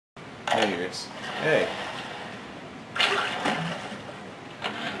New Year's. Hey.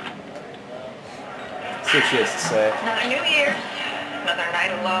 See what she has to say. Another New Year's, another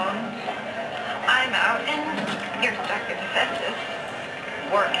night alone. I'm out and you're stuck in Festus,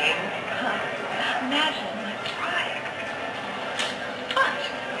 working. Imagine the pride. But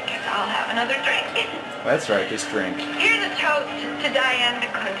I guess I'll have another drink. That's right, just drink. Here's a toast to Diane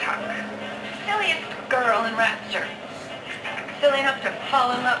McClintock. Silliest girl in Rapture. Silly enough to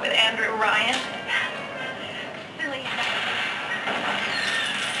fall in love with Andrew Royian. Silly.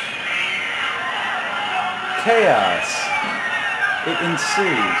 Chaos. It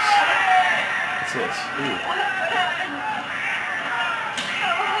ensues. What's this? Ooh. What happened?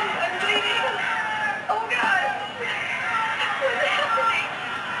 Oh, I'm bleeding. Oh, God. What's happening?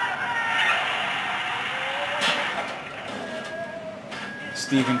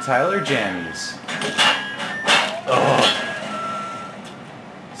 Steven Tyler jammies. Oh.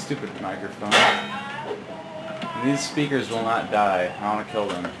 Stupid microphone. And these speakers will not die. I want to kill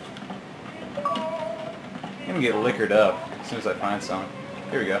them. I'm gonna get liquored up as soon as I find some.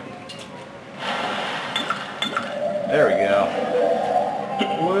 Here we go. There we go.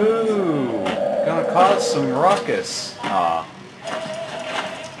 Woo! Gonna cause some ruckus. Aw.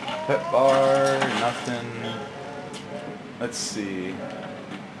 Pet bar, nothing. Let's see.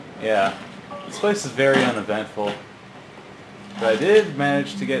 Yeah. This place is very uneventful. But I did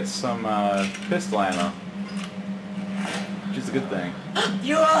manage to get some pistol ammo. Which is a good thing.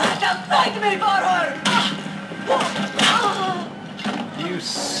 You will have to thank me for her! You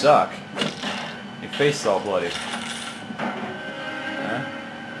suck. Your face is all bloody. Huh?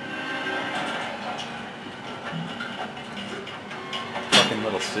 Fucking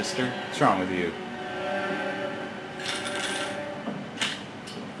little sister. What's wrong with you?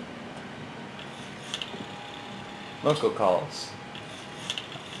 Local calls.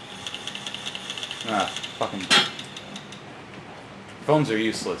 Ah, fucking... Phones are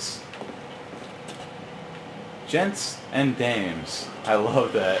useless. Gents and dames. I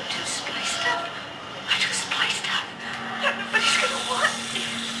love that. Too spiced up. I'm too spiced up. Nobody's gonna want me.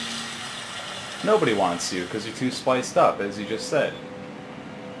 Nobody wants you because you're too spiced up, as you just said.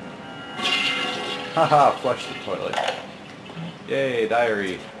 Haha, flush the toilet. Yay,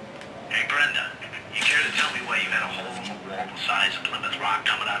 diary. Hey, Brenda, you care to tell me why you had a hole in the wall the size of Plymouth Rock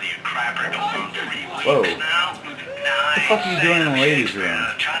coming out of your crapper going on 3 weeks Whoa. now? What the fuck are you doing in the ladies' room?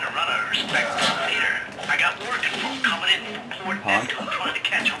 Trying to run a respectable theater. I got working for coming in from Port Neptune trying to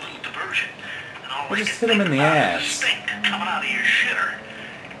catch a little diversion. And all Well, I just could hit him in think the about was ass. stink coming out of your shitter.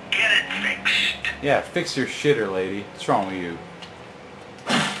 Get it fixed. Yeah, fix your shitter, lady. What's wrong with you?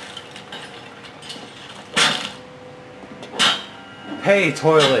 Pay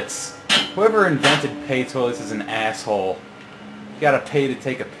toilets! Whoever invented pay toilets is an asshole. You gotta pay to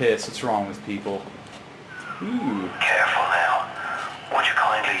take a piss. What's wrong with people? Ooh. Careful now.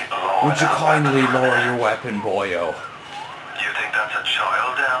 Would you kindly lower your weapon, boyo? You think that's a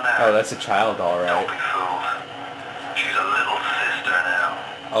child down there? Oh, that's a child, Don't alright. be fooled. She's a little sister now.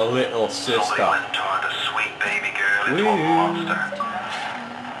 A little Somebody sister. went and turned a sweet baby girl into a Woo. monster.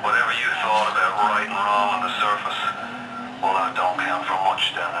 Whatever you thought about right and wrong on the surface, well, that don't count for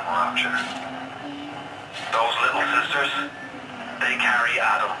much down in Rapture. Those little sisters, they carry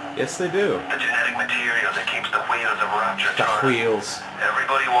Adam, Yes, they do. the genetic material that keeps the wheels of Rapture The turning. wheels.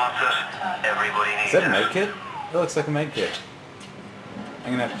 Everybody wants it. Everybody needs Is that a it. med kit? It looks like a med kit.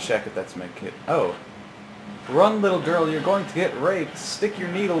 I'm gonna have to check if that's a med kit. Oh. Run, little girl, you're going to get raped. Stick your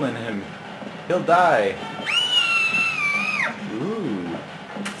needle in him. He'll die. Ooh.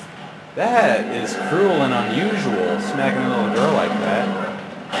 That is cruel and unusual, smacking a little girl like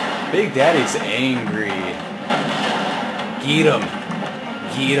that. Big Daddy's angry. Get him.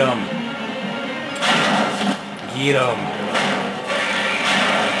 Get him. Get him.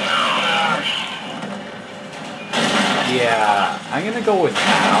 Yeah, I'm gonna go with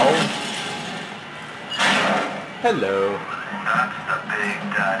Al. Hello. That's the Big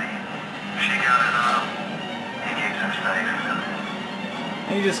Daddy. She got it on him. He keeps her safe.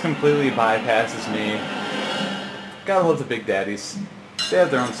 And he just completely bypasses me. Gotta love the Big Daddies. They have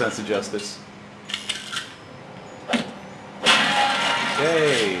their own sense of justice.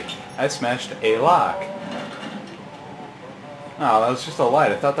 Yay! I smashed a lock. Oh, that was just a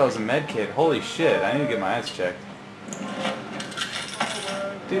light. I thought that was a med kit. Holy shit, I need to get my eyes checked.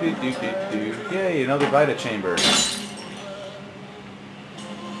 Do-do-do-do-do. Yay, another Vita chamber.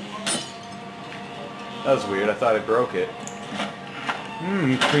 That was weird. I thought I broke it.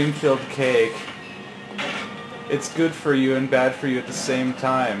 Cream-filled cake. It's good for you and bad for you at the same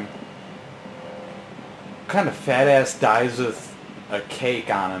time. What kind of fat ass dies with a cake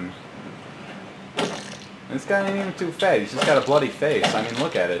on him? This guy ain't even too fat. He's just got a bloody face. I mean,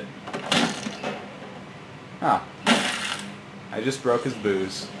 look at it. Huh. I just broke his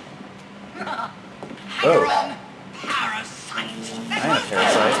booze. Oh. I ain't a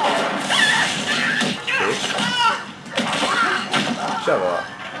parasite. Bitch. Shut up.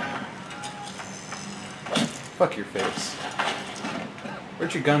 Fuck your face.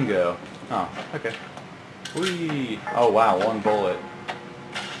 Where'd your gun go? Oh, okay. Whee! Oh wow, one bullet.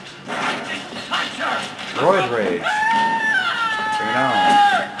 Roid rage. Bring it on.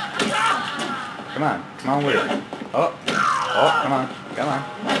 Come on. Come on with it. Oh. Oh, come on. Come on.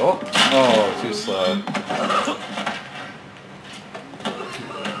 Oh. Oh, too slow.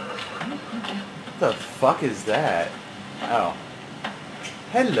 What the fuck is that? Oh.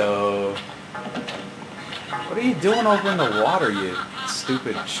 Hello. What are you doing over in the water, you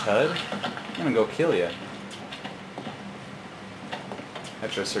stupid chud? I'm gonna go kill you.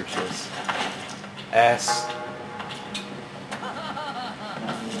 After I search this. Ass.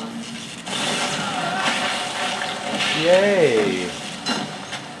 Yay!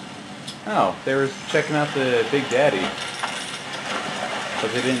 Oh, they were checking out the Big Daddy.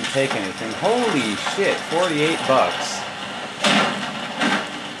 But they didn't take anything. Holy shit, 48 bucks.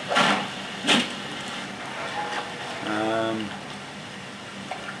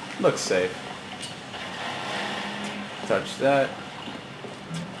 Looks safe. Touch that.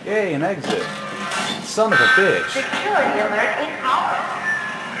 Yay, an exit. Son of a bitch. Security alert in progress.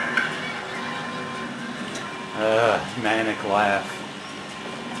 Manic laugh.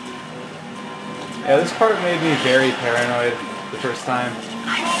 Yeah, this part made me very paranoid the first time.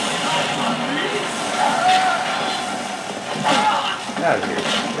 Get out of here.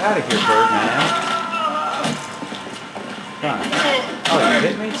 Get out of here, Birdman. Come on. Oh, you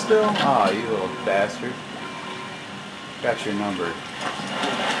hit me still? Aw, you little bastard. Got your number.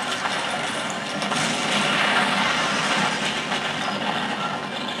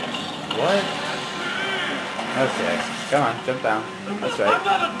 What? Okay. Come on, jump down. That's right.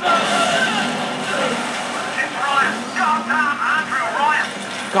 It's Ryan. Gotdaum, Andrew Royian.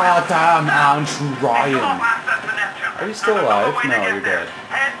 Gotdaum, Andrew Royian. Access to Neptune. Are you still alive? No, you're dead.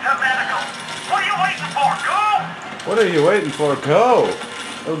 Head to medical. What are you waiting for? Go! What are you waiting for? Go!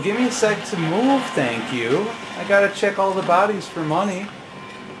 Oh, give me a sec to move, thank you. I gotta check all the bodies for money.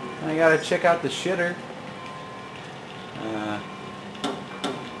 I gotta check out the shitter.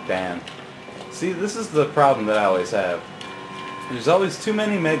 Damn. See, this is the problem that I always have. There's always too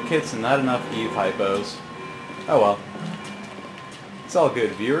many medkits and not enough Eve hypos. Oh well. It's all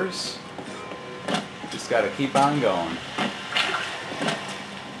good, viewers. Just gotta keep on going.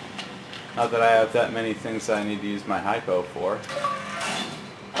 Not that I have that many things that I need to use my hypo for.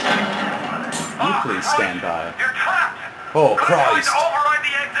 You please stand by. You're trapped. Oh, We're going Christ! to override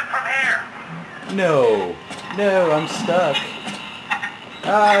the exit from here. No. No, I'm stuck.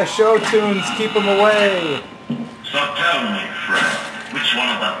 Ah, show tunes, keep them away. So tell me, friend, which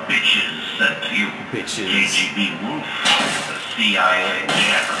one of the bitches sent you? Bitches. KGB Wolf? The CIA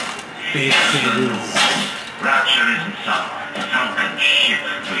Jackal? Bitches. Rapture isn't some sunken ship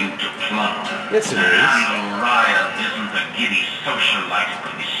for you to plunder. Yes, it is. Andrew Royian isn't a giddy socialite to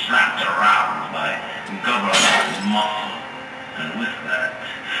be slapped around by government muscle. And with that,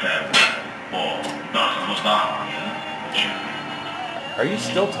 farewell, or does the bomb, yeah? Are you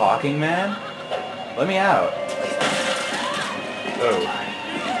still talking, man? Let me out. Oh.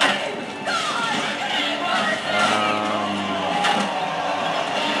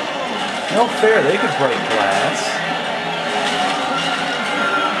 No fair, they could break glass.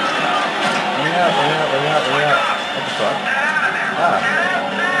 Let me out, let me out, let me out, let me out. What the fuck? Ah.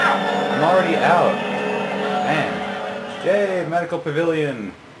 I'm already out. Man. Yay, medical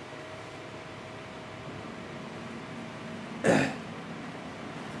pavilion.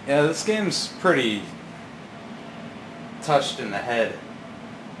 Yeah, this game's pretty touched in the head.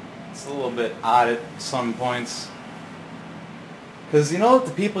 It's a little bit odd at some points. Because you know that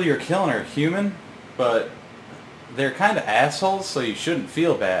the people you're killing are human, but they're kind of assholes, so you shouldn't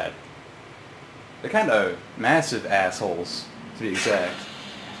feel bad. They're kind of massive assholes, to be exact.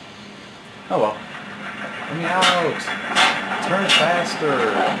 Oh well. Let me out! Turn faster!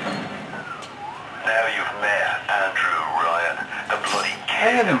 Now you've met Andrew Royian, the bloody I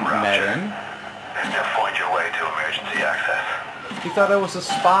haven't met him. Now find your way to emergency access. He thought I was a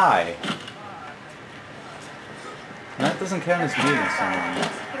spy. And that doesn't count as meeting someone.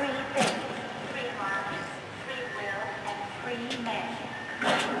 Three things. 3 arms, 3 will, and 3 men.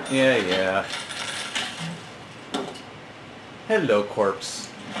 Yeah. Hello, corpse.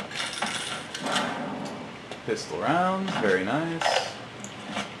 Pistol rounds, very nice.